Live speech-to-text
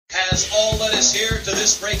has all led us here to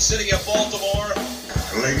this great city of Baltimore.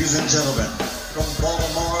 Ladies and gentlemen, from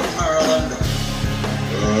Baltimore, Maryland,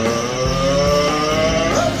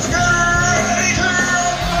 let's get ready to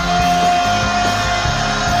rumble!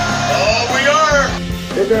 Oh, we are!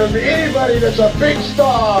 If there's anybody that's a big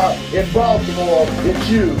star in Baltimore, it's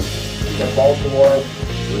you. In Baltimore,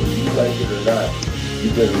 whether you like it or not,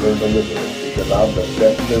 you better learn to live with it, because I'm the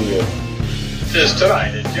best there is. Is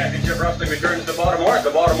tonight as Championship Wrestling returns to Baltimore at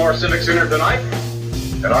the Baltimore Civic Center tonight.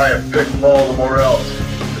 And I have picked Baltimore out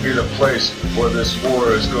to be the place where this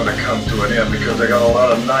war is going to come to an end, because they got a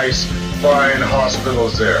lot of nice, fine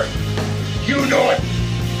hospitals there. You know it,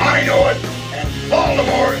 I know it, and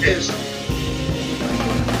Baltimore is.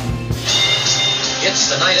 It's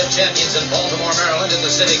the Night of Champions in Baltimore, Maryland in the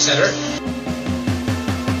Civic Center.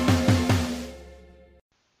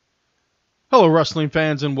 Hello, wrestling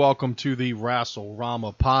fans, and welcome to the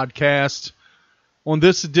Wrestle-Rama podcast. On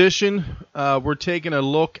this edition, we're taking a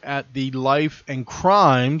look at the life and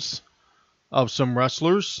crimes of some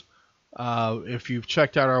wrestlers. If you've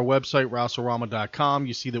checked out our website, WrestleRama.com,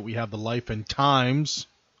 you see that we have the life and times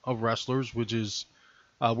of wrestlers, which is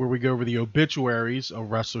where we go over the obituaries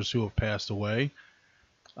of wrestlers who have passed away.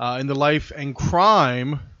 In the life and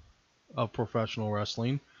crime of professional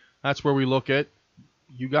wrestling, that's where we look at,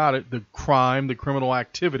 you got it, the crime, the criminal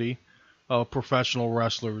activity of professional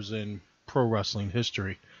wrestlers in pro wrestling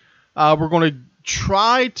history. We're going to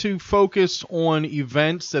try to focus on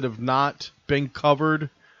events that have not been covered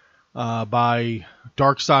by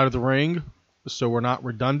Dark Side of the Ring, so we're not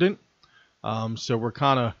redundant. So we're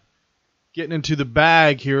kind of getting into the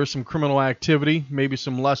bag here, some criminal activity, maybe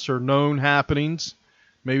some lesser known happenings,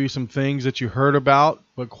 maybe some things that you heard about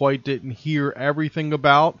but quite didn't hear everything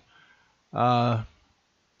about.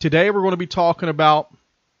 Today we're going to be talking about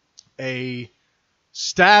a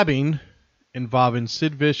stabbing involving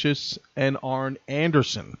Sid Vicious and Arn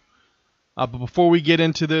Anderson. But before we get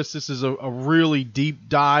into this is a really deep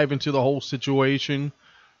dive into the whole situation.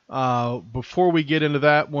 Before we get into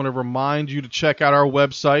that, I want to remind you to check out our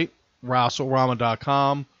website,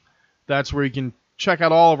 WrestleRama.com. That's where you can check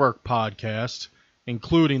out all of our podcasts,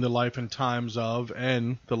 including the Life and Times of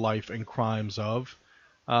and the Life and Crimes of.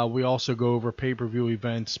 We also go over pay-per-view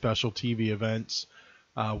events, special TV events.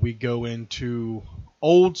 We go into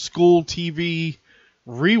old school TV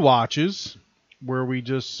rewatches where we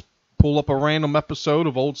just pull up a random episode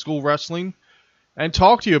of old school wrestling and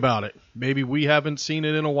talk to you about it. Maybe we haven't seen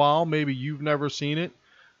it in a while. Maybe you've never seen it.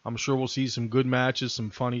 I'm sure we'll see some good matches,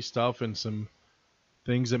 some funny stuff, and some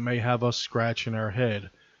things that may have us scratching our head.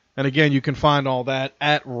 And again, you can find all that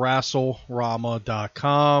at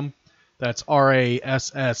WrestleRama.com. That's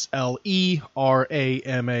RASSLERAMA,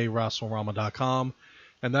 WrestleRama.com.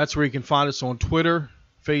 And that's where you can find us on Twitter,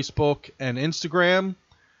 Facebook, and Instagram.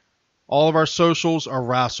 All of our socials are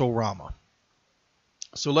Wrestle-Rama.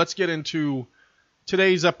 So let's get into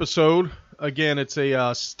today's episode. Again, it's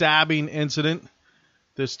a stabbing incident.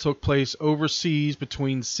 This took place overseas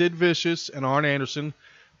between Sid Vicious and Arn Anderson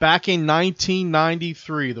back in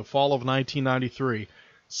 1993, the fall of 1993.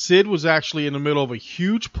 Sid was actually in the middle of a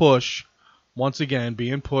huge push. Once again,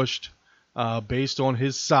 being pushed based on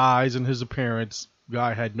his size and his appearance.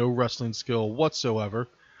 Guy had no wrestling skill whatsoever.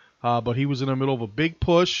 But he was in the middle of a big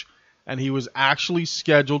push, and he was actually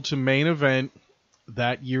scheduled to main event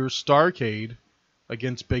that year's Starrcade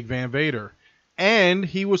against Big Van Vader. And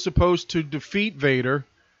he was supposed to defeat Vader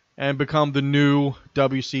and become the new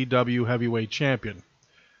WCW Heavyweight Champion.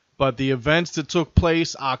 But the events that took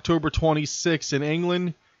place October 26th in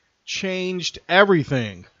England changed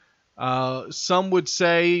everything. Some would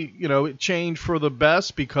say, it changed for the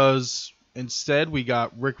best because instead we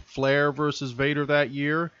got Ric Flair versus Vader that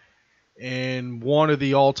year in one of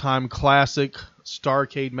the all-time classic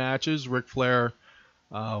Starrcade matches. Ric Flair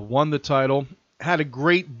won the title. Had a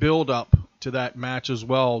great build-up to that match as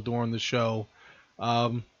well during the show.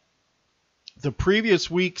 The previous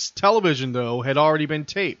week's television, though, had already been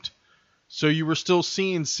taped. So you were still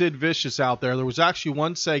seeing Sid Vicious out there. There was actually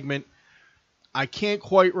one segment I can't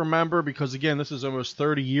quite remember because, again, this is almost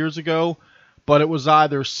 30 years ago, but it was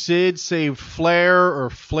either Sid saved Flair or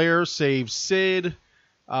Flair saved Sid,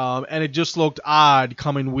 and it just looked odd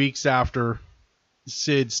coming weeks after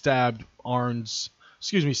Sid stabbed Ric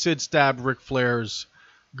Flair's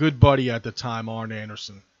good buddy at the time, Arn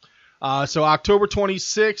Anderson. So October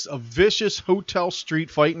 26th, a vicious hotel street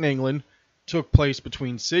fight in England took place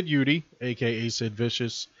between Sid Eudy, a.k.a. Sid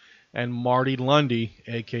Vicious, and Marty Lundy,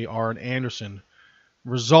 a.k.a. Arn Anderson,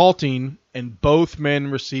 resulting in both men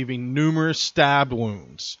receiving numerous stab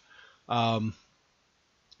wounds.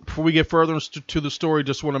 Before we get further to the story,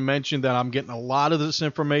 just want to mention that I'm getting a lot of this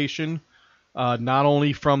information, not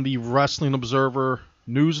only from the Wrestling Observer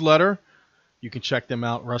newsletter. You can check them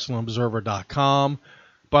out, WrestlingObserver.com.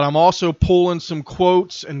 But I'm also pulling some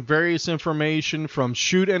quotes and various information from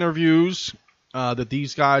shoot interviews that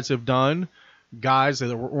these guys have done, guys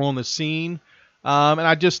that were on the scene. And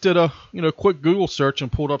I just did a quick Google search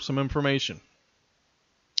and pulled up some information.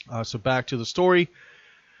 So back to the story.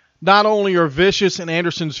 Not only are Vicious and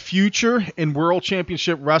Anderson's future in World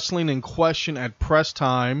Championship Wrestling in question at press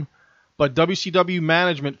time, but WCW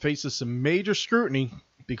management faces some major scrutiny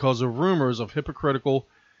because of rumors of hypocritical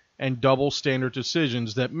and double standard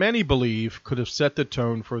decisions that many believe could have set the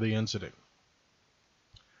tone for the incident.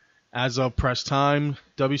 As of press time,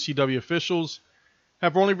 WCW officials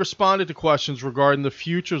have only responded to questions regarding the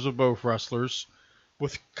futures of both wrestlers,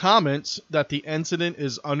 with comments that the incident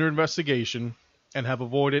is under investigation, and have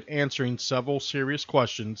avoided answering several serious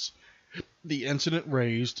questions the incident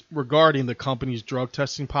raised regarding the company's drug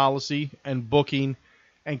testing policy and booking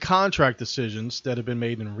and contract decisions that have been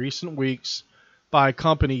made in recent weeks by a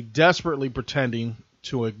company desperately pretending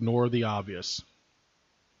to ignore the obvious.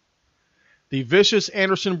 The Vicious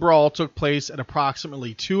Anderson brawl took place at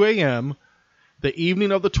approximately 2 a.m. the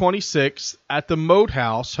evening of the 26th at the Moat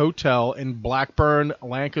House Hotel in Blackburn,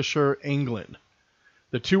 Lancashire, England.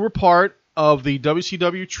 The two were part of the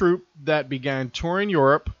WCW troupe that began touring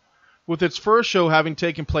Europe, with its first show having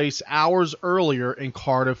taken place hours earlier in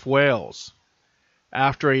Cardiff, Wales.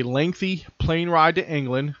 After a lengthy plane ride to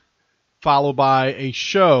England, followed by a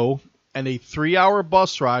show and a 3-hour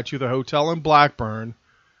bus ride to the hotel in Blackburn,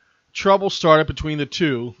 trouble started between the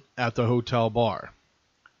two at the hotel bar.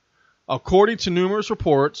 According to numerous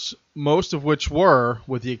reports, most of which were,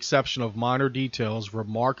 with the exception of minor details,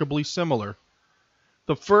 remarkably similar,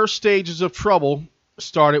 the first stages of trouble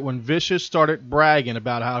started when Vicious started bragging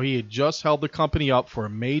about how he had just held the company up for a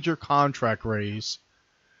major contract raise,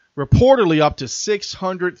 reportedly up to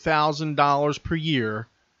 $600,000 per year,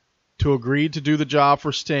 to agree to do the job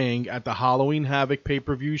for Sting at the Halloween Havoc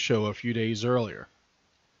pay-per-view show a few days earlier.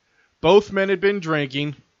 Both men had been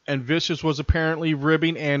drinking, and Vicious was apparently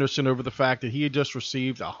ribbing Anderson over the fact that he had just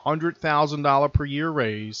received a $100,000 per year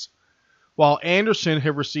raise, while Anderson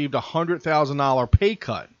had received a $100,000 pay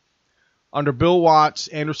cut. Under Bill Watts,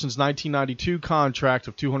 Anderson's 1992 contract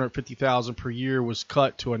of $250,000 per year was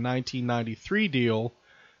cut to a 1993 deal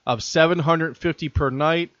of $750,000 per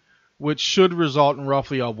night, which should result in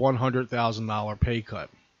roughly a $100,000 pay cut.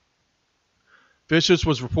 Vicious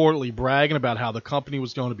was reportedly bragging about how the company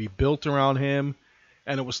was going to be built around him,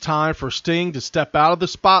 and it was time for Sting to step out of the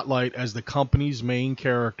spotlight as the company's main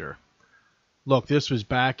character. Look, this was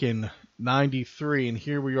back in 93, and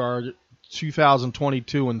here we are,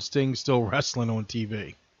 2022, and Sting's still wrestling on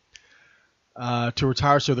TV. To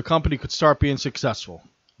retire so the company could start being successful.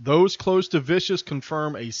 Those close to Vicious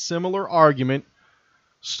confirm a similar argument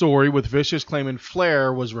story, with Vicious claiming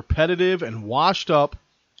Flair was repetitive and washed up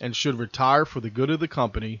and should retire for the good of the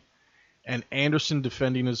company, and Anderson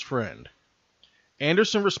defending his friend.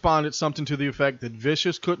 Anderson responded something to the effect that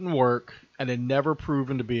Vicious couldn't work and had never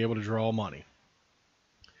proven to be able to draw money.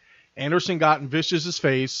 Anderson got in Vicious's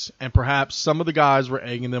face, and perhaps some of the guys were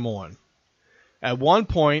egging them on. At one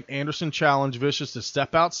point, Anderson challenged Vicious to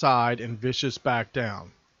step outside, and Vicious backed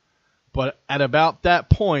down. But at about that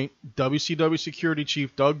point, WCW security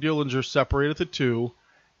chief Doug Dillinger separated the two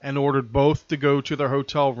and ordered both to go to their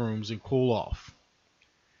hotel rooms and cool off.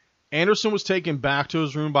 Anderson was taken back to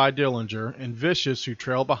his room by Dillinger, and Vicious, who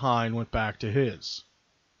trailed behind, went back to his.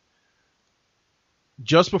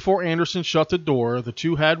 Just before Anderson shut the door, the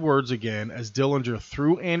two had words again as Dillinger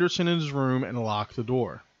threw Anderson in his room and locked the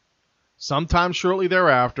door. Sometime shortly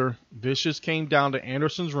thereafter, Vicious came down to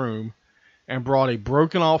Anderson's room and brought a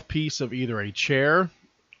broken-off piece of either a chair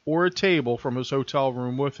or a table from his hotel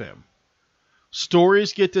room with him.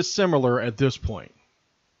 Stories get dissimilar at this point.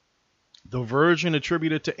 The version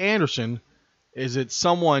attributed to Anderson is that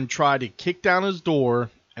someone tried to kick down his door,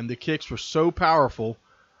 and the kicks were so powerful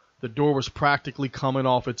the door was practically coming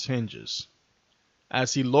off its hinges.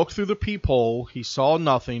 As he looked through the peephole, he saw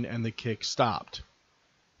nothing, and the kick stopped.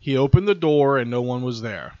 He opened the door, and no one was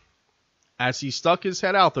there. As he stuck his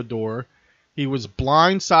head out the door, he was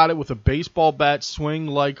blindsided with a baseball bat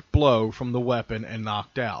swing-like blow from the weapon and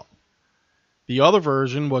knocked out. The other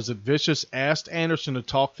version was that Vicious asked Anderson to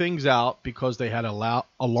talk things out because they had a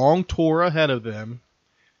long tour ahead of them,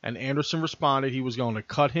 and Anderson responded he was going to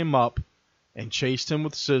cut him up and chased him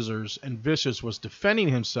with scissors, and Vicious was defending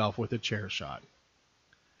himself with a chair shot.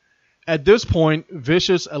 At this point,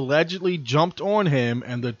 Vicious allegedly jumped on him,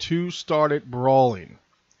 and the two started brawling.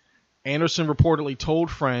 Anderson reportedly told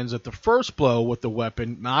friends that the first blow with the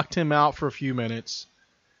weapon knocked him out for a few minutes,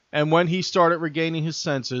 and when he started regaining his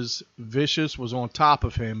senses, Vicious was on top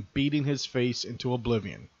of him, beating his face into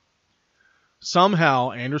oblivion.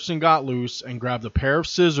 Somehow, Anderson got loose and grabbed a pair of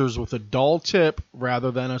scissors with a dull tip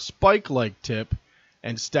rather than a spike-like tip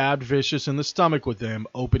and stabbed Vicious in the stomach with them,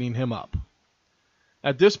 opening him up.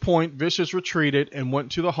 At this point, Vicious retreated and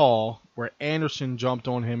went to the hall, where Anderson jumped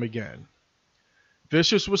on him again.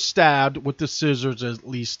 Vicious was stabbed with the scissors at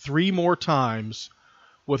least 3 more times,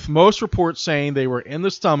 with most reports saying they were in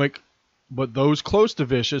the stomach, but those close to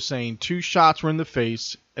Vicious saying 2 shots were in the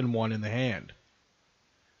face and 1 in the hand.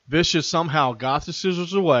 Vicious somehow got the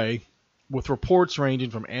scissors away, with reports ranging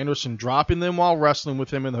from Anderson dropping them while wrestling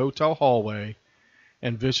with him in the hotel hallway,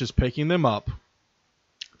 and Vicious picking them up,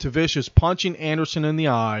 to Vicious punching Anderson in the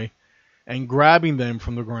eye and grabbing them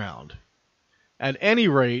from the ground. At any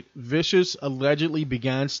rate, Vicious allegedly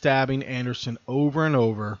began stabbing Anderson over and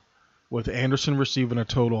over, with Anderson receiving a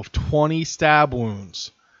total of 20 stab wounds,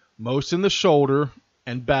 most in the shoulder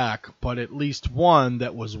and back, but at least one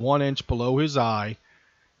that was 1 inch below his eye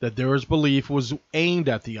that there is belief was aimed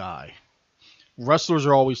at the eye. Wrestlers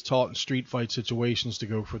are always taught in street fight situations to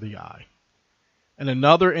go for the eye. And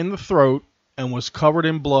another in the throat, and was covered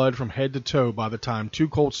in blood from head to toe by the time 2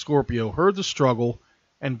 Cold Scorpio heard the struggle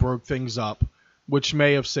and broke things up, which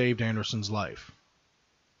may have saved Anderson's life.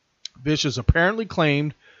 Vicious apparently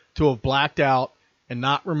claimed to have blacked out and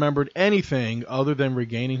not remembered anything other than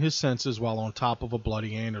regaining his senses while on top of a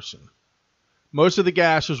bloody Anderson. Most of the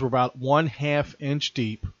gashes were about 1/2 inch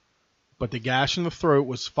deep, but the gash in the throat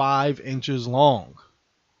was 5 inches long.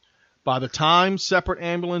 By the time separate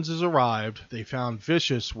ambulances arrived, they found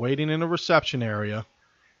Vicious waiting in a reception area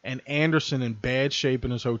and Anderson in bad shape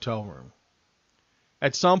in his hotel room.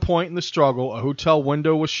 At some point in the struggle, a hotel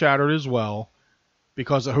window was shattered as well,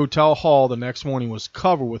 because the hotel hall the next morning was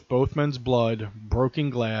covered with both men's blood, broken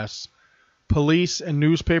glass, police and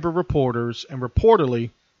newspaper reporters, and reportedly,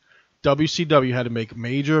 WCW had to make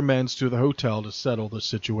major amends to the hotel to settle the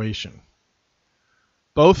situation.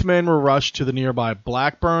 Both men were rushed to the nearby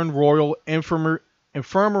Blackburn Royal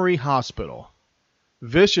Infirmary Hospital.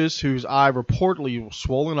 Vicious, whose eye reportedly was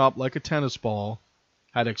swollen up like a tennis ball,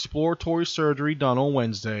 had exploratory surgery done on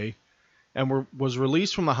Wednesday and was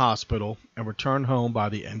released from the hospital and returned home by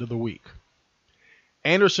the end of the week.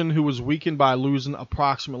 Anderson, who was weakened by losing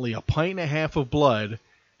approximately 1.5 pints of blood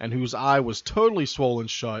and whose eye was totally swollen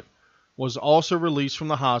shut, was also released from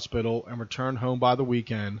the hospital and returned home by the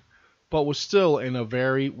weekend, but was still in a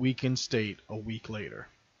very weakened state a week later.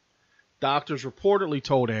 Doctors reportedly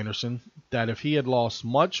told Anderson that if he had lost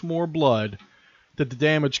much more blood, that the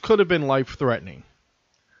damage could have been life-threatening.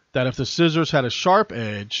 That if the scissors had a sharp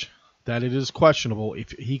edge, that it is questionable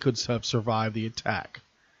if he could have survived the attack.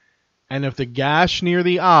 And if the gash near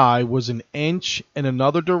the eye was 1 inch in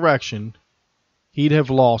another direction, he'd have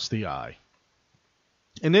lost the eye.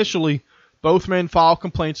 Initially, both men filed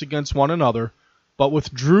complaints against one another, but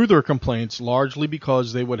withdrew their complaints largely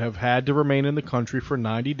because they would have had to remain in the country for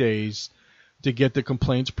 90 days to get the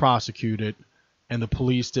complaints prosecuted, and the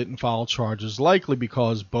police didn't file charges, likely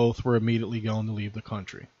because both were immediately going to leave the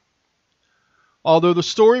country. Although the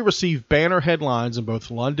story received banner headlines in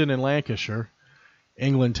both London and Lancashire,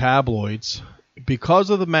 England tabloids, because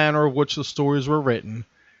of the manner in which the stories were written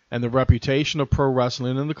and the reputation of pro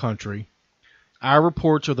wrestling in the country, our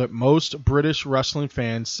reports are that most British wrestling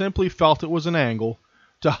fans simply felt it was an angle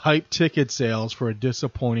to hype ticket sales for a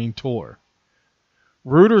disappointing tour.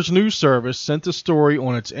 Reuters news service sent the story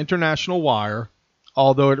on its international wire,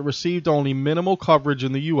 although it received only minimal coverage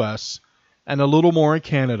in the U.S. and a little more in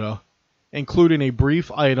Canada, including a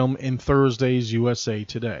brief item in Thursday's USA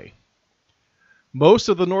Today. Most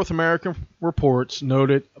of the North American reports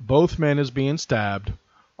noted both men as being stabbed,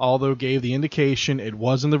 although gave the indication it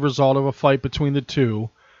wasn't the result of a fight between the two,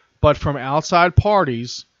 but from outside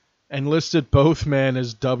parties, and listed both men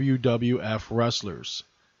as WWF wrestlers,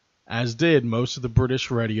 as did most of the British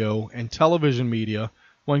radio and television media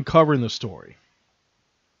when covering the story.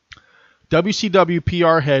 WCW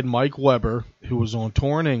PR head Mike Weber, who was on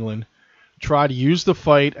tour in England, tried to use the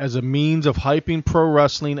fight as a means of hyping pro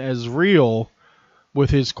wrestling as real, with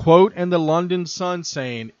his quote in the London Sun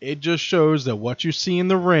saying, "It just shows that what you see in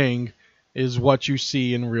the ring is what you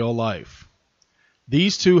see in real life."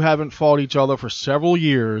 These two haven't fought each other for several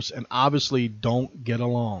years and obviously don't get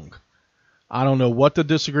along. I don't know what the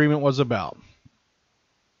disagreement was about.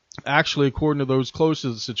 Actually, according to those close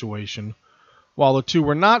to the situation, while the two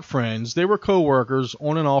were not friends, they were co-workers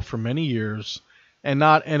on and off for many years and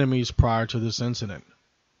not enemies prior to this incident.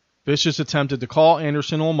 Vicious attempted to call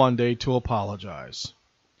Anderson on Monday to apologize.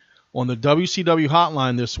 On the WCW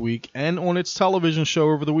hotline this week and on its television show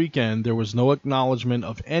over the weekend, there was no acknowledgement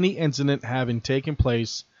of any incident having taken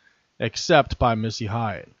place except by Missy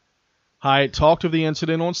Hyatt. Hyatt talked of the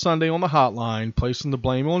incident on Sunday on the hotline, placing the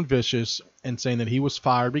blame on Vicious and saying that he was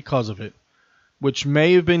fired because of it, which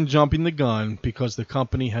may have been jumping the gun because the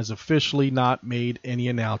company has officially not made any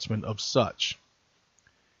announcement of such.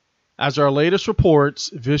 As our latest reports,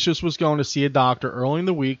 Vicious was going to see a doctor early in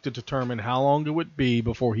the week to determine how long it would be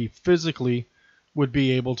before he physically would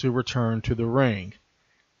be able to return to the ring,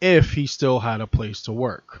 if he still had a place to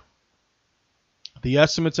work. The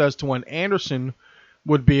estimates as to when Anderson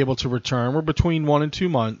would be able to return were between 1 and 2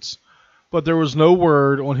 months, but there was no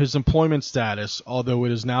word on his employment status, although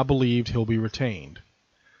it is now believed he'll be retained.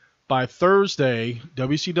 By Thursday,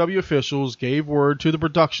 WCW officials gave word to the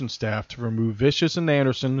production staff to remove Vicious and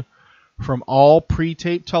Anderson from all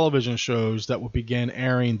pre-taped television shows that would begin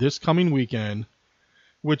airing this coming weekend,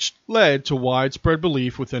 which led to widespread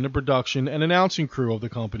belief within the production and announcing crew of the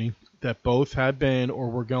company that both had been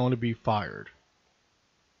or were going to be fired.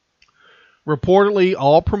 Reportedly,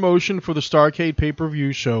 all promotion for the Starrcade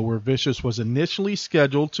pay-per-view show where Vicious was initially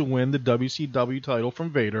scheduled to win the WCW title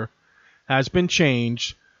from Vader has been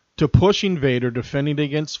changed to pushing Vader defending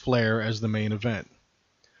against Flair as the main event.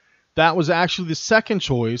 That was actually the second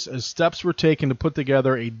choice, as steps were taken to put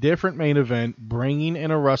together a different main event, bringing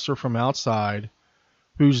in a wrestler from outside,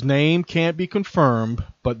 whose name can't be confirmed,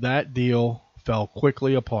 but that deal fell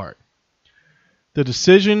quickly apart. The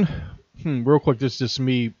decision, real quick, this is just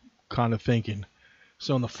me kind of thinking.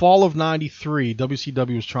 So in the fall of '93,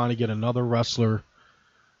 WCW was trying to get another wrestler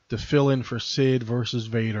to fill in for Sid versus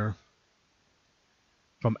Vader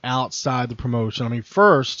from outside the promotion. I mean,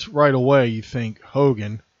 first, right away, you think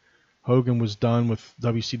Hogan. Hogan was done with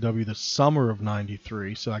WCW the summer of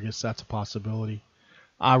 '93, so I guess that's a possibility.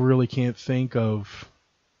 I really can't think of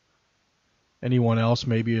anyone else,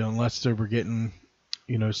 maybe unless they were getting,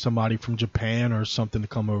 somebody from Japan or something to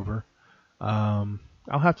come over.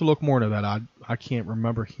 I'll have to look more into that. I can't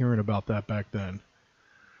remember hearing about that back then.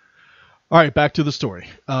 All right, back to the story.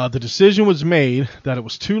 The decision was made that it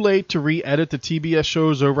was too late to re-edit the TBS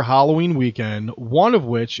shows over Halloween weekend, one of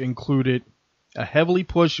which included a heavily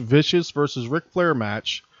pushed Vicious versus Ric Flair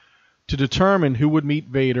match to determine who would meet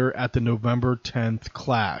Vader at the November 10th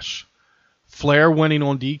Clash. Flair winning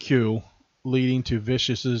on DQ, leading to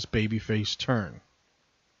Vicious's babyface turn.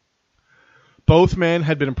 Both men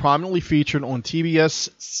had been prominently featured on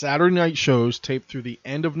TBS Saturday night shows taped through the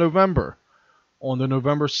end of November. On the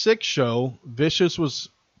November 6th show, Vicious was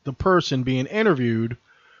the person being interviewed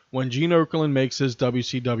when Gene Okerlund makes his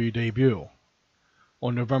WCW debut.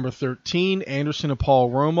 On November 13, Anderson and Paul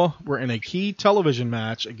Roma were in a key television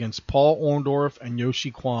match against Paul Orndorff and Yoshi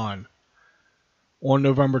Kwan. On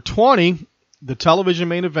November 20, the television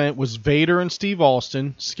main event was Vader and Steve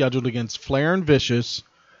Austin, scheduled against Flair and Vicious,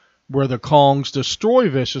 where the Kongs destroy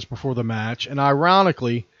Vicious before the match, and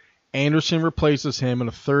ironically, Anderson replaces him in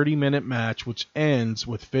a 30-minute match, which ends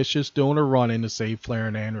with Vicious doing a run-in to save Flair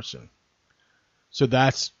and Anderson. So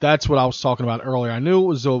that's what I was talking about earlier. I knew it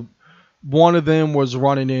was one of them was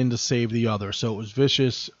running in to save the other, so it was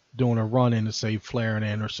Vicious doing a run-in to save Flair and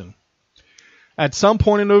Anderson. At some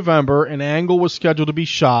point in November, an angle was scheduled to be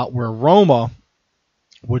shot where Roma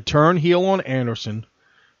would turn heel on Anderson,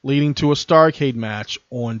 leading to a Starrcade match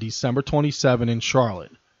on December 27 in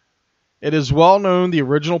Charlotte. It is well known the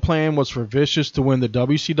original plan was for Vicious to win the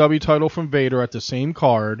WCW title from Vader at the same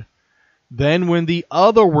card, then win the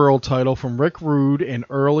other world title from Rick Rude in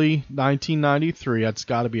early 1993. That's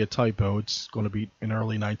got to be a typo. It's going to be in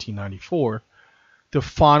early 1994 to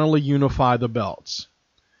finally unify the belts.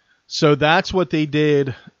 So that's what they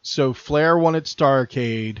did. So Flair won at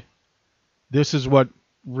Starrcade. This is what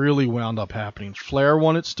really wound up happening. Flair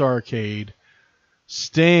won at Starrcade.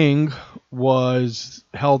 Sting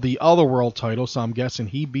held the other world title, so I'm guessing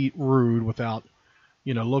he beat Rude without,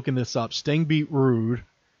 looking this up. Sting beat Rude,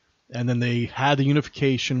 and then they had the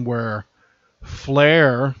unification where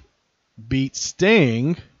Flair beat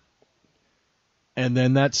Sting, and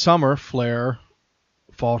then that summer Flair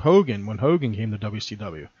fought Hogan when Hogan came to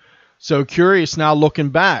WCW. So curious now looking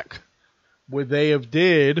back, would they have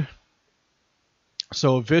did,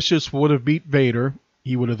 so Vicious would have beat Vader,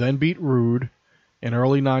 he would have then beat Rude in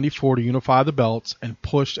early 94 to unify the belts and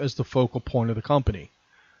pushed as the focal point of the company.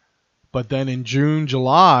 But then in June,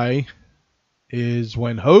 July is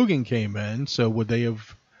when Hogan came in, so would they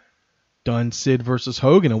have done Sid versus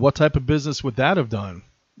Hogan, and what type of business would that have done?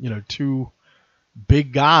 Two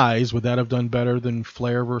big guys, would that have done better than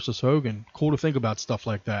Flair versus Hogan? Cool to think about stuff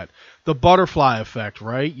like that. The butterfly effect,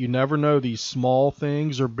 right? You never know, these small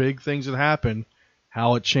things or big things that happen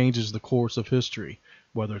how it changes the course of history,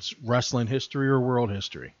 whether it's wrestling history or world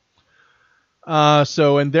history.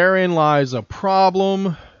 And therein lies a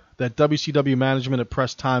problem that WCW management at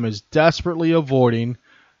press time is desperately avoiding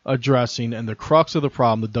addressing, and the crux of the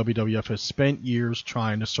problem the WWF has spent years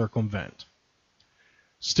trying to circumvent.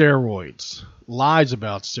 Steroids, lies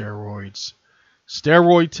about steroids,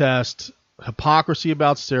 steroid test, hypocrisy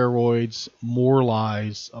about steroids, more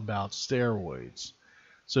lies about steroids.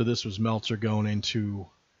 So this was Meltzer going into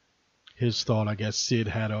his thought, I guess Sid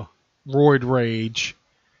had a roid rage,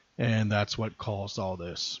 and that's what caused all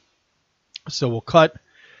this. So we'll cut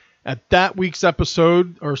at that week's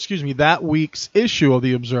episode, that week's issue of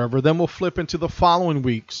the Observer. Then we'll flip into the following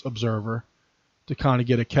week's Observer to kind of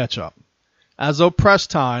get a catch-up. As of press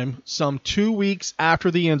time, some 2 weeks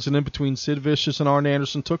after the incident between Sid Vicious and Arn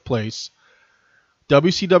Anderson took place,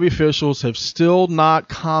 WCW officials have still not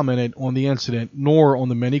commented on the incident, nor on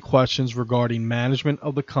the many questions regarding management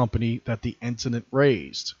of the company that the incident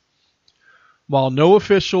raised. While no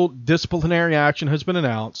official disciplinary action has been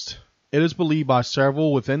announced, it is believed by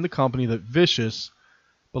several within the company that Vicious,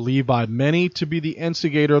 believed by many to be the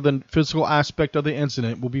instigator of the physical aspect of the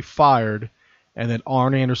incident, will be fired, and that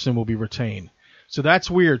Arn Anderson will be retained. So that's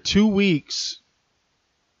weird. 2 weeks.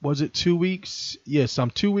 Was it 2 weeks? Yes,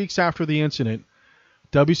 2 weeks after the incident,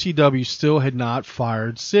 WCW still had not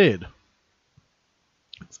fired Sid.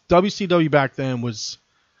 WCW back then was,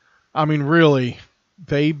 really,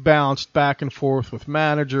 they bounced back and forth with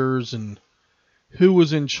managers and who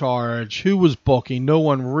was in charge, who was booking. No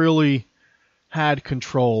one really had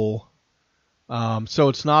control. So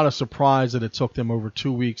it's not a surprise that it took them over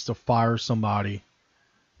 2 weeks to fire somebody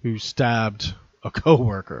who stabbed a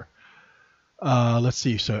coworker. Let's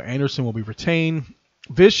see. So Anderson will be retained.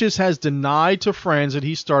 Vicious has denied to friends that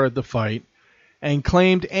he started the fight and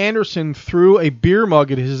claimed Anderson threw a beer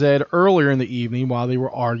mug at his head earlier in the evening while they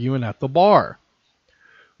were arguing at the bar.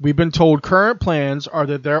 We've been told current plans are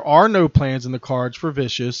that there are no plans in the cards for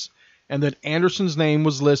Vicious and that Anderson's name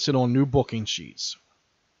was listed on new booking sheets.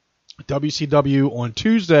 WCW on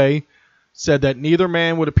Tuesday said that neither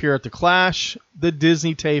man would appear at the Clash, the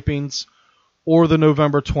Disney tapings, or the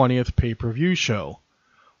November 20th pay-per-view show,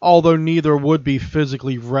 although neither would be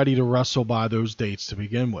physically ready to wrestle by those dates to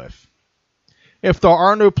begin with. If there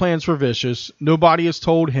are no plans for Vicious, nobody has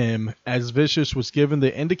told him, as Vicious was given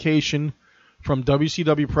the indication from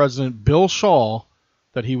WCW President Bill Shaw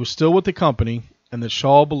that he was still with the company, and that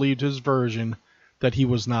Shaw believed his version that he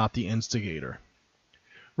was not the instigator.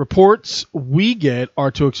 Reports we get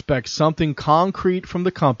are to expect something concrete from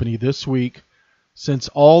the company this week, since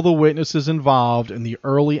all the witnesses involved in the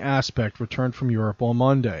early aspect returned from Europe on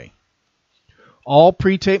Monday. All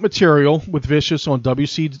pre-tape material with Vicious on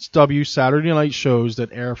WCW Saturday night shows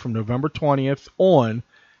that air from November 20th on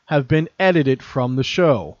have been edited from the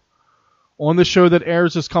show. On the show that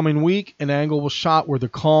airs this coming week, an angle was shot where the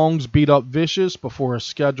Kongs beat up Vicious before a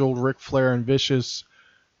scheduled Ric Flair and Vicious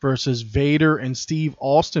versus Vader and Steve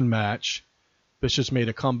Austin match. Vicious made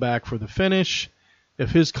a comeback for the finish. If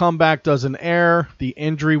his comeback doesn't air, the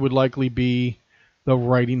injury would likely be the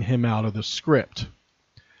writing him out of the script.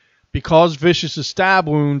 Because Vicious' stab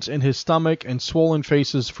wounds in his stomach and swollen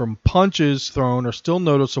faces from punches thrown are still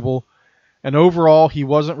noticeable, and overall he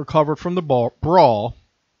wasn't recovered from the brawl,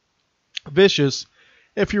 Vicious,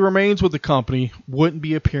 if he remains with the company, wouldn't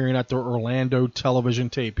be appearing at the Orlando television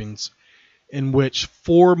tapings, in which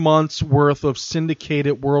 4 months worth of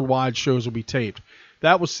syndicated worldwide shows will be taped.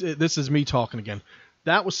 This is me talking again.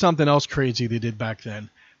 That was something else crazy they did back then.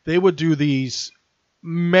 They would do these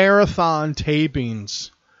marathon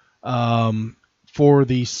tapings for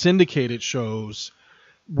the syndicated shows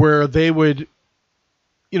where they would,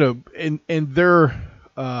 in their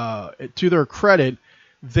to their credit,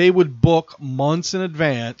 they would book months in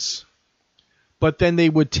advance, but then they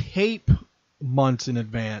would tape months in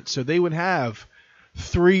advance. So they would have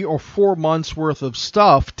 3 or 4 months worth of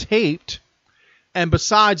stuff taped. And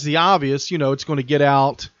besides the obvious, it's going to get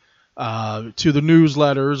out to the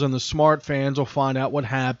newsletters, and the smart fans will find out what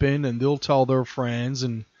happened, and they'll tell their friends,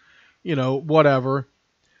 and whatever.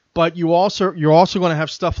 But you're also going to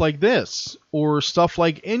have stuff like this, or stuff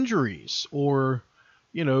like injuries, or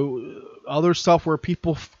other stuff where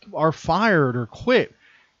people are fired or quit,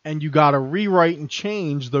 and you got to rewrite and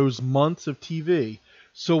change those months of TV.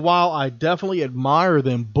 So while I definitely admire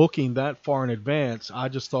them booking that far in advance, I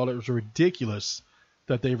just thought it was ridiculous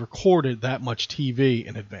that they recorded that much TV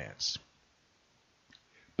in advance.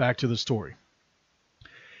 Back to the story.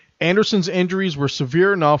 Anderson's injuries were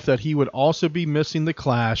severe enough that he would also be missing the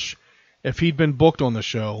Clash if he'd been booked on the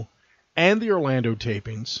show, and the Orlando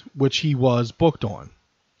tapings, which he was booked on.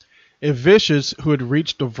 if Vicious, who had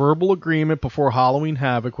reached a verbal agreement before Halloween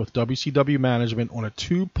Havoc with WCW management on a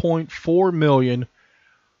 $2.4 million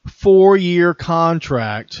 4-year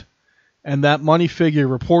contract, and that money figure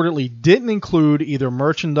reportedly didn't include either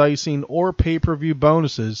merchandising or pay-per-view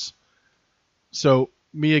bonuses. So,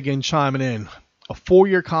 me again chiming in. A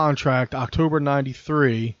 4-year contract, October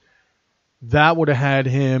 93, that would have had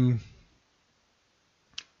him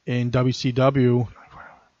in WCW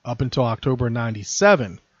up until October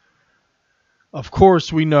 97. Of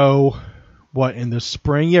course, we know what in the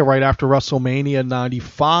spring, right after WrestleMania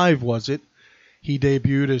 95 was it, he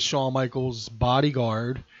debuted as Shawn Michaels'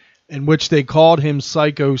 bodyguard, in which they called him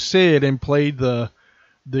Psycho Sid and played the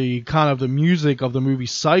kind of the music of the movie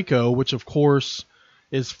Psycho, which of course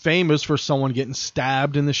is famous for someone getting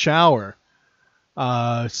stabbed in the shower.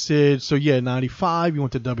 Sid, so yeah, 95, he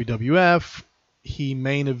went to WWF. He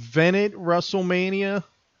main evented WrestleMania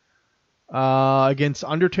against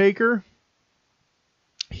Undertaker.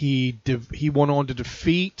 He went on to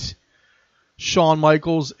defeat Shawn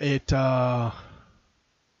Michaels at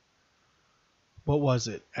what was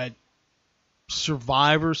it? At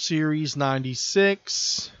Survivor Series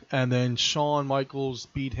 96, and then Shawn Michaels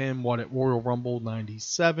beat him at Royal Rumble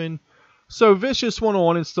 97. So Vicious went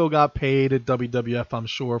on and still got paid at WWF, I'm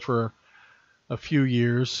sure, for a few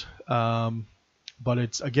years. But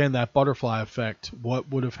it's again that butterfly effect. What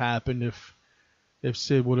would have happened if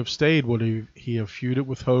Sid would have stayed? Would he have feuded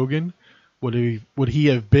with Hogan? Would he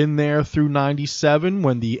have been there through 97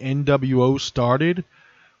 when the NWO started?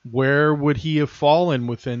 Where would he have fallen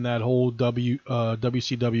within that whole WCW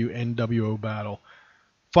NWO battle?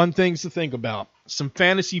 Fun things to think about. Some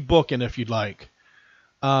fantasy booking if you'd like.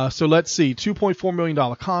 So let's see. $2.4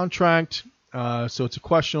 million contract. So it's a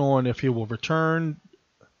question on if he will return.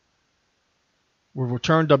 Will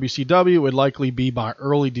return WCW. It would likely be by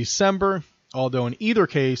early December. Although in either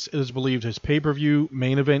case, it is believed his pay-per-view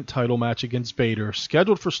main event title match against Vader,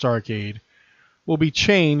 scheduled for Starrcade, will be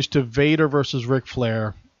changed to Vader versus Ric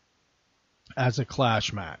Flair as a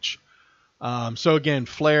Clash match. So again,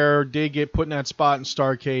 Flair did get put in that spot in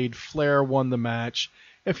Starrcade. Flair won the match.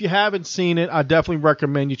 If you haven't seen it, I definitely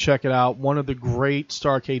recommend you check it out. One of the great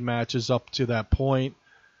Starrcade matches up to that point.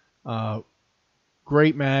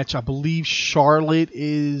 Great match. I believe Charlotte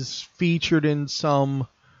is featured in some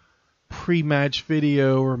pre-match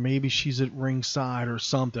video, or maybe she's at ringside or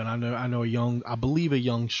something. I believe a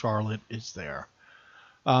young Charlotte is there.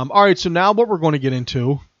 All right, so now what we're going to get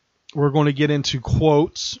into,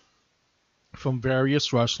 quotes from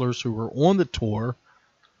various wrestlers who were on the tour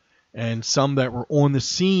and some that were on the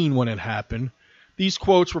scene when it happened. These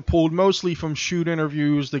quotes were pulled mostly from shoot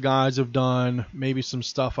interviews the guys have done, maybe some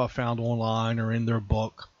stuff I found online or in their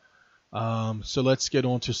book. So let's get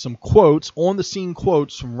on to some quotes, on the scene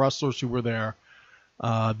quotes from wrestlers who were there.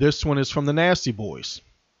 This one is from the Nasty Boys.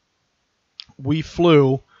 We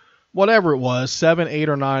flew, whatever it was, 7, 8,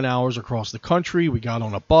 or 9 hours across the country. We got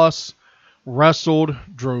on a bus, wrestled,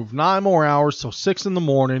 drove 9 more hours till 6 in the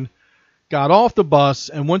morning, got off the bus,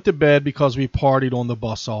 and went to bed because we partied on the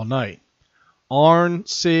bus all night. Arn,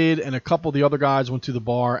 Sid, and a couple of the other guys went to the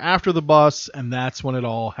bar after the bus, and that's when it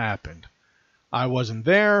all happened. I wasn't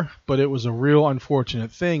there, but it was a real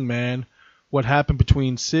unfortunate thing, man. What happened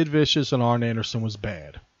between Sid Vicious and Arn Anderson was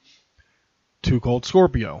bad. Too Cold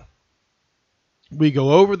Scorpio. We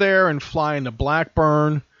go over there and fly into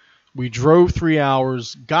Blackburn. We drove 3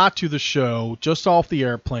 hours, got to the show just off the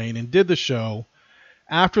airplane, and did the show.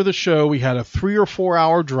 After the show, we had a 3 or 4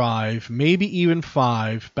 hour drive, maybe even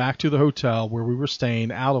 5, back to the hotel where we were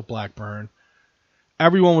staying out of Blackburn.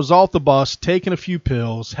 Everyone was off the bus, taking a few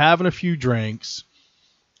pills, having a few drinks.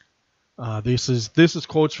 This is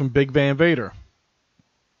quotes from Big Van Vader.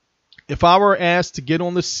 If I were asked to get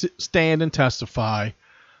on the stand and testify,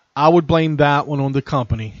 I would blame that one on the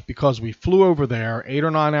company because we flew over there, 8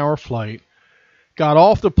 or 9 hour flight, got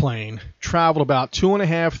off the plane, traveled about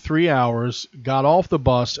 2.5, 3 hours, got off the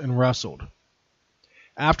bus, and wrestled.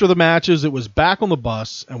 After the matches, it was back on the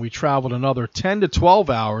bus, and we traveled another 10 to 12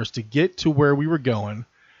 hours to get to where we were going.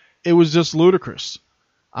 It was just ludicrous.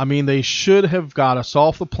 I mean, they should have got us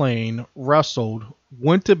off the plane, wrestled,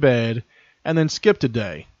 went to bed, and then skipped a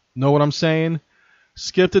day. Know what I'm saying?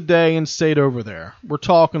 Skipped a day and stayed over there. We're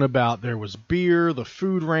talking about there was beer, the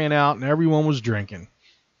food ran out, and everyone was drinking.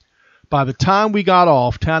 By the time we got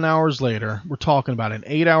off 10 hours later, we're talking about an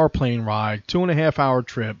 8-hour plane ride, 2.5 hour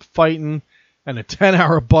trip, fighting, and a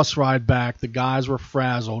 10-hour bus ride back. The guys were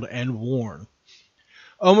frazzled and worn.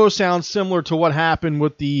 Almost sounds similar to what happened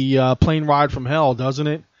with the plane ride from hell, doesn't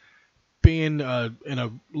it? Being in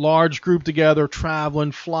a large group together,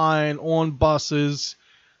 traveling, flying, on buses,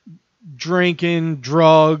 drinking,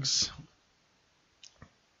 drugs.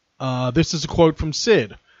 This is a quote from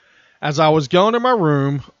Sid. As I was going to my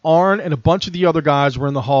room, Arn and a bunch of the other guys were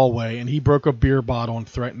in the hallway, and he broke a beer bottle and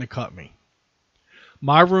threatened to cut me.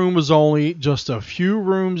 My room was only just a few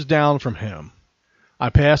rooms down from him. I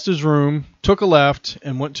passed his room, took a left,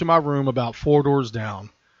 and went to my room about 4 doors down.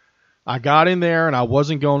 I got in there, and I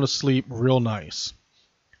wasn't going to sleep real nice.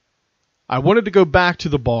 I wanted to go back to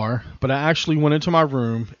the bar, but I actually went into my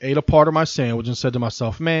room, ate a part of my sandwich, and said to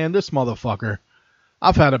myself, man, this motherfucker,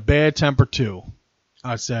 I've had a bad temper too.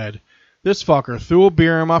 I said, this fucker threw a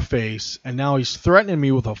beer in my face, and now he's threatening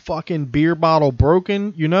me with a fucking beer bottle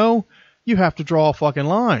broken. You know, you have to draw a fucking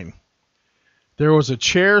line. There was a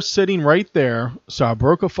chair sitting right there, so I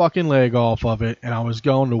broke a fucking leg off of it, and I was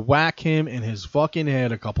going to whack him in his fucking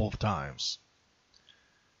head a couple of times.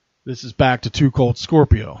 This is back to Too Cold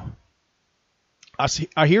Scorpio.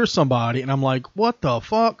 I hear somebody, and I'm like, what the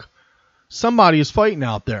fuck? Somebody is fighting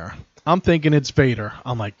out there. I'm thinking it's Vader.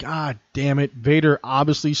 I'm like, God damn it. Vader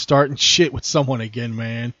obviously starting shit with someone again,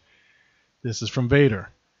 man. This is from Vader.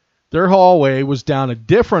 Their hallway was down a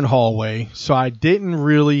different hallway, so I didn't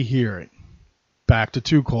really hear it. Back to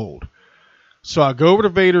Too Cold. So I go over to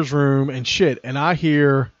Vader's room and shit, and I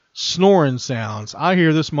hear snoring sounds. I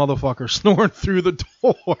hear this motherfucker snoring through the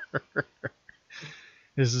door.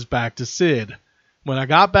 This is back to Sid. When I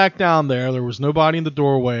got back down there was nobody in the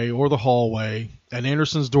doorway or the hallway, and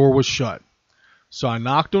Anderson's door was shut. So I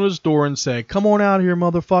knocked on his door and said, come on out here,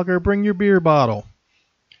 motherfucker, bring your beer bottle.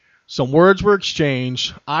 Some words were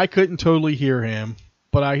exchanged. I couldn't totally hear him,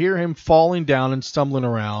 but I hear him falling down and stumbling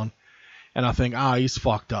around, and I think, he's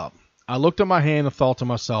fucked up. I looked at my hand and thought to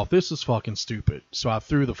myself, this is fucking stupid, so I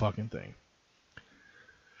threw the fucking thing.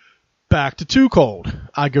 Back to Too Cold.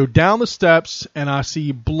 I go down the steps, and I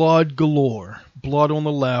see blood galore. Blood on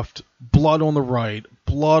the left, blood on the right,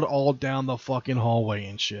 blood all down the fucking hallway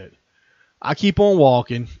and shit. I keep on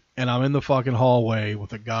walking, and I'm in the fucking hallway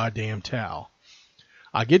with a goddamn towel.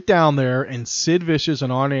 I get down there, and Sid Vicious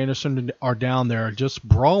and Arn Anderson are down there just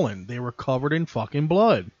brawling. They were covered in fucking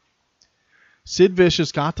blood. Sid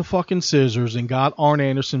Vicious got the fucking scissors and got Arn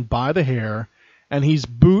Anderson by the hair, and he's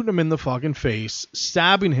booting him in the fucking face,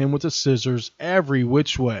 stabbing him with the scissors every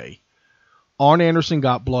which way. Arn Anderson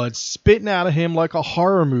got blood spitting out of him like a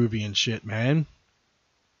horror movie and shit, man.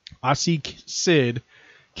 I see Sid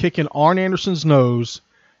kicking Arn Anderson's nose,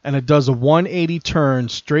 and it does a 180 turn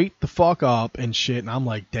straight the fuck up and shit, and I'm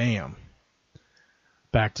like, damn.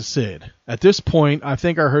 Back to Sid. At this point, I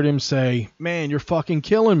think I heard him say, man, you're fucking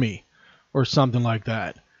killing me, or something like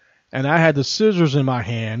that. And I had the scissors in my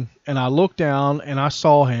hand, and I looked down, and I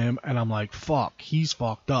saw him, and I'm like, fuck, he's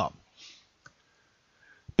fucked up.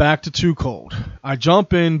 Back to Too Cold. I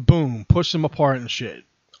jump in, boom, push him apart and shit.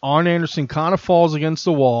 Arn Anderson kind of falls against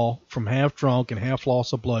the wall from half drunk and half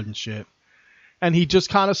loss of blood and shit. And he just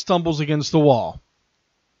kind of stumbles against the wall.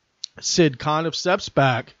 Sid kind of steps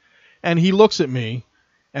back, and he looks at me,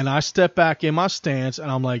 and I step back in my stance, and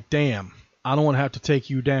I'm like, damn, I don't want to have to take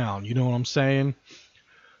you down. You know what I'm saying?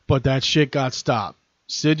 But that shit got stopped.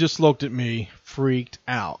 Sid just looked at me, freaked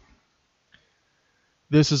out.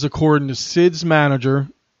 This is according to Sid's manager,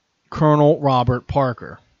 Colonel Robert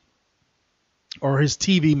Parker, or his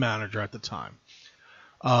TV manager at the time.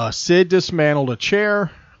 Sid dismantled a chair,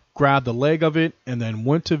 grabbed the leg of it, and then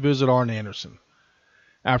went to visit Arn Anderson.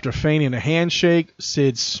 After feigning a handshake,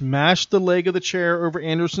 Sid smashed the leg of the chair over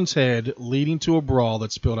Anderson's head, leading to a brawl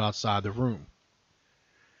that spilled outside the room.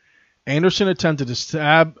 Anderson attempted to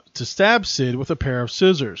stab Sid with a pair of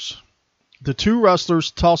scissors. The two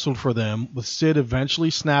wrestlers tussled for them, with Sid eventually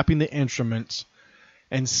snapping the instruments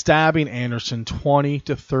and stabbing Anderson 20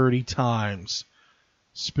 to 30 times,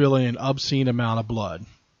 spilling an obscene amount of blood.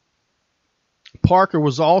 Parker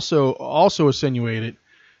was also insinuated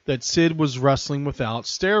that Sid was wrestling without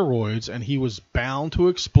steroids and he was bound to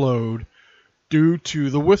explode due to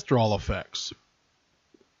the withdrawal effects.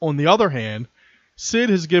 On the other hand, Sid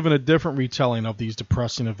has given a different retelling of these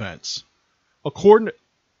depressing events. According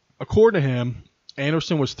to him,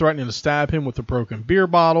 Anderson was threatening to stab him with a broken beer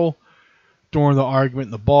bottle during the argument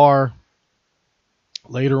in the bar.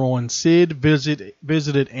 Later on, Sid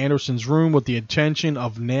visited Anderson's room with the intention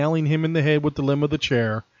of nailing him in the head with the limb of the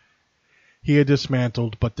chair he had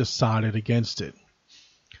dismantled, but decided against it.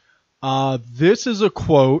 This is a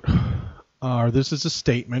quote, this is a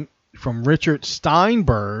statement from Richard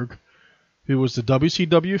Steinberg, who was the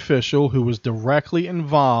WCW official who was directly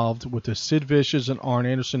involved with the Sid Vicious and Arn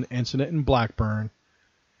Anderson incident in Blackburn.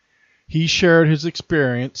 He shared his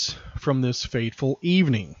experience from this fateful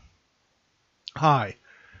evening. Hi,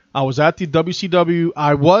 I was the WCW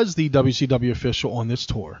official on this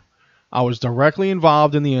tour. I was directly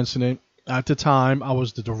involved in the incident. At the time, I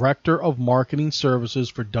was the director of marketing services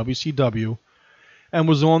for WCW and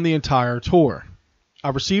was on the entire tour. I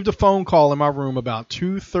received a phone call in my room about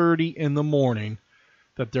 2:30 in the morning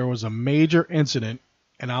that there was a major incident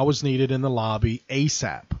and I was needed in the lobby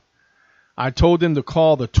ASAP. I told them to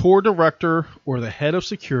call the tour director or the head of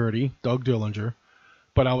security, Doug Dillinger,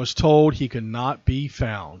 but I was told he could not be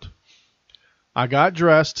found. I got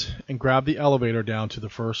dressed and grabbed the elevator down to the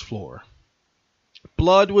first floor.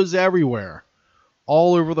 Blood was everywhere,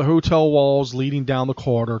 all over the hotel walls leading down the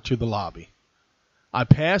corridor to the lobby. I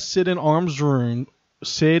passed Sid and Arn's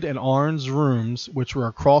rooms, which were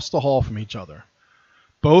across the hall from each other.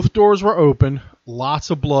 Both doors were open, lots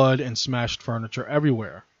of blood and smashed furniture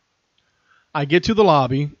everywhere. I get to the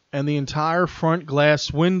lobby, and the entire front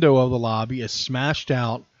glass window of the lobby is smashed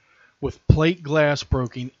out, with plate glass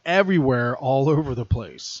broken everywhere all over the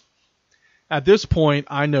place. At this point,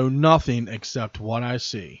 I know nothing except what I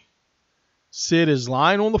see. Sid is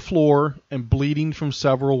lying on the floor and bleeding from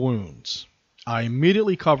several wounds. I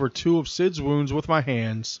immediately cover 2 of Sid's wounds with my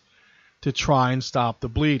hands to try and stop the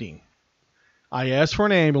bleeding. I ask for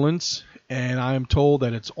an ambulance, and I am told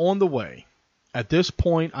that it's on the way. At this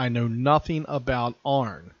point, I know nothing about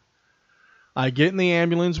Arn. I get in the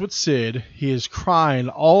ambulance with Sid. He is crying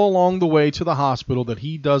all along the way to the hospital that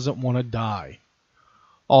he doesn't want to die.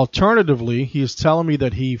 Alternatively, he is telling me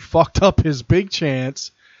that he fucked up his big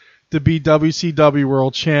chance to be WCW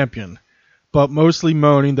World Champion, but mostly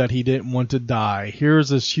moaning that he didn't want to die. Here's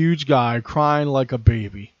this huge guy crying like a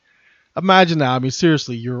baby. Imagine that. I mean,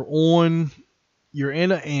 seriously, you're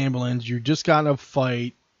in an ambulance, you just got in a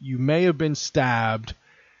fight, you may have been stabbed,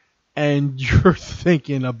 and you're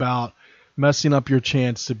thinking about messing up your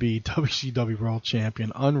chance to be WCW World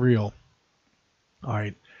Champion. Unreal. All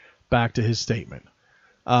right, back to his statement.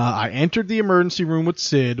 I entered the emergency room with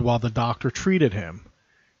Sid while the doctor treated him.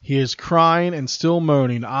 He is crying and still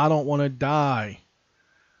moaning, "I don't want to die."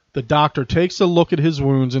 The doctor takes a look at his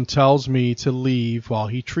wounds and tells me to leave while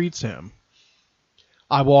he treats him.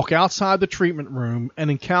 I walk outside the treatment room and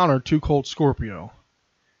encounter 2 Colt Scorpio.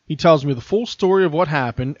 He tells me the full story of what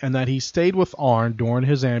happened and that he stayed with Arn during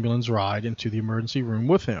his ambulance ride into the emergency room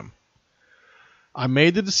with him. I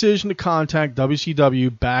made the decision to contact WCW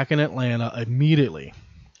back in Atlanta immediately.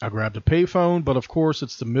 I grabbed a payphone, but of course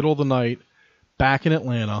it's the middle of the night back in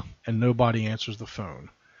Atlanta and nobody answers the phone.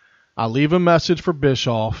 I leave a message for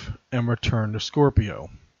Bischoff and return to Scorpio.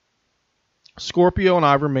 Scorpio and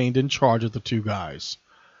I remained in charge of the 2 guys.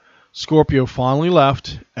 Scorpio finally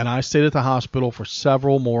left, and I stayed at the hospital for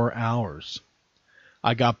several more hours.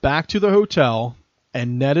 I got back to the hotel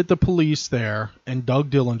and netted the police there and Doug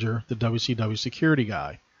Dillinger, the WCW security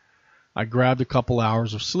guy. I grabbed a couple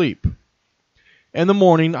hours of sleep. In the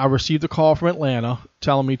morning, I received a call from Atlanta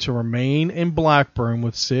telling me to remain in Blackburn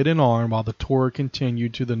with Sid and Arn while the tour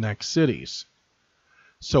continued to the next cities.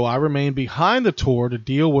 So I remained behind the tour to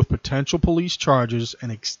deal with potential police charges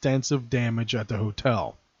and extensive damage at the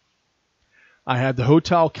hotel. I had the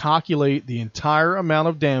hotel calculate the entire amount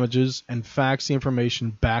of damages and fax the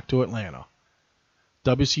information back to Atlanta.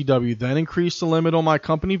 WCW then increased the limit on my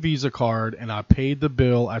company Visa card, and I paid the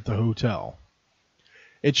bill at the hotel.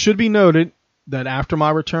 It should be noted that after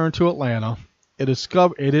my return to Atlanta, it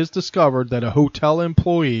is discovered that a hotel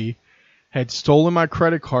employee had stolen my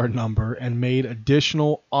credit card number and made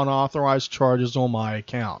additional unauthorized charges on my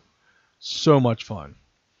account. So much fun.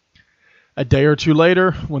 A day or 2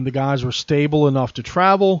 later, when the guys were stable enough to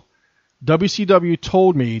travel, WCW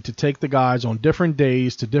told me to take the guys on different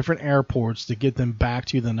days to different airports to get them back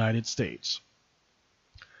to the United States.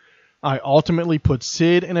 I ultimately put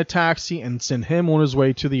Sid in a taxi and sent him on his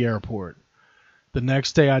way to the airport. The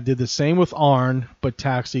next day I did the same with Arn, but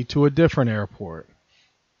taxied to a different airport.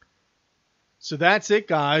 So that's it,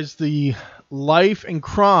 guys. The life and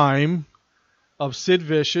crime of Sid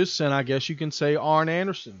Vicious, and I guess you can say Arn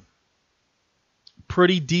Anderson.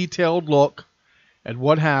 Pretty detailed look at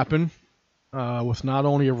what happened, with not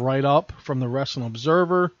only a write-up from the Wrestling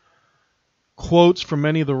Observer, quotes from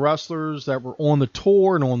many of the wrestlers that were on the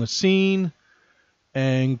tour and on the scene,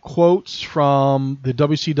 and quotes from the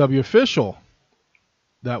WCW official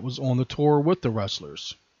that was on the tour with the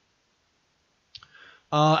wrestlers.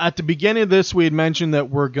 At the beginning of this, we had mentioned that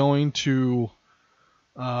we're going to,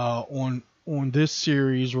 on this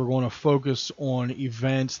series, we're going to focus on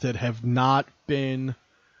events that have not been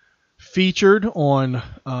featured on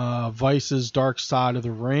Vice's Dark Side of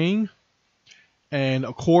the Ring. And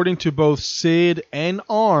according to both Sid and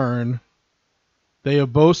Arn, they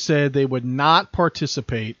have both said they would not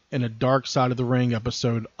participate in a Dark Side of the Ring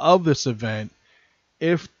episode of this event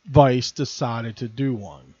if Vice decided to do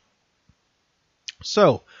one.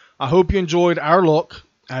 So, I hope you enjoyed our look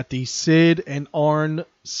at the Sid and Arn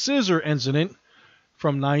scissor incident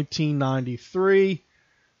from 1993.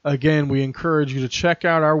 Again, we encourage you to check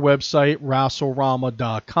out our website,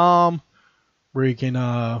 WrestleRama.com, where you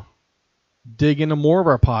can dig into more of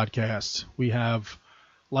our podcasts. We have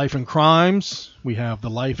Life and Crimes. We have the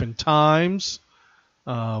Life and Times,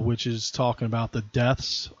 which is talking about the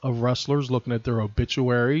deaths of wrestlers, looking at their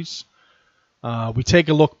obituaries. We take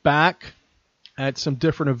a look back at some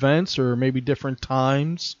different events or maybe different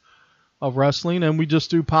times of wrestling, and we just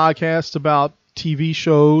do podcasts about TV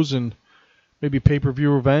shows and maybe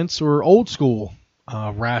pay-per-view events or old school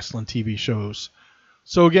wrestling TV shows.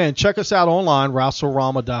 So again, check us out online,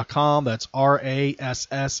 WrestleRama.com. That's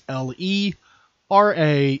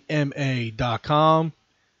RASSLERAMA.com.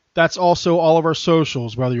 That's also all of our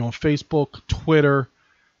socials, whether you're on Facebook, Twitter,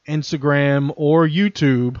 Instagram, or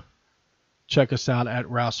YouTube. Check us out at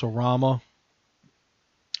WrestleRama.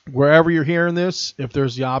 Wherever you're hearing this, if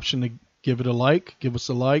there's the option to give it a like, give us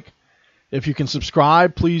a like. If you can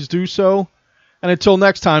subscribe, please do so. And until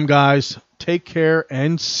next time, guys, take care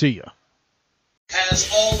and see ya. Has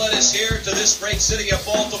all that is here to this great city of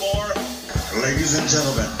Baltimore. Ladies and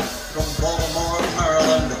gentlemen, from Baltimore,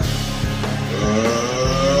 Maryland,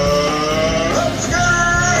 let's get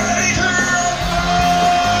ready to rumble!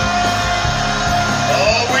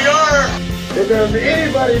 Oh, we are! If there's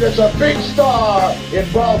anybody that's a big star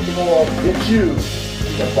in Baltimore, it's you.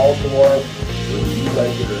 In Baltimore, whether you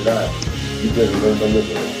like it or not, you better learn to live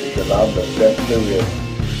with it, because I'm the best there is.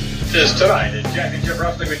 This tonight is Championship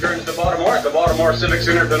Wrestling returns to Baltimore at the Baltimore Civic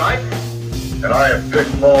Center tonight. And I have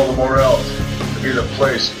picked Baltimore out to be the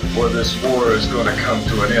place where this war is going to come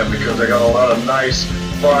to an end because they got a lot of nice,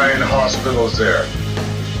 fine hospitals there.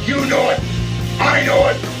 You know it, I know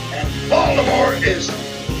it, and Baltimore is.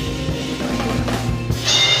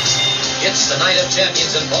 It's the Night of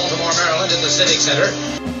Champions in Baltimore, Maryland, in the Civic Center.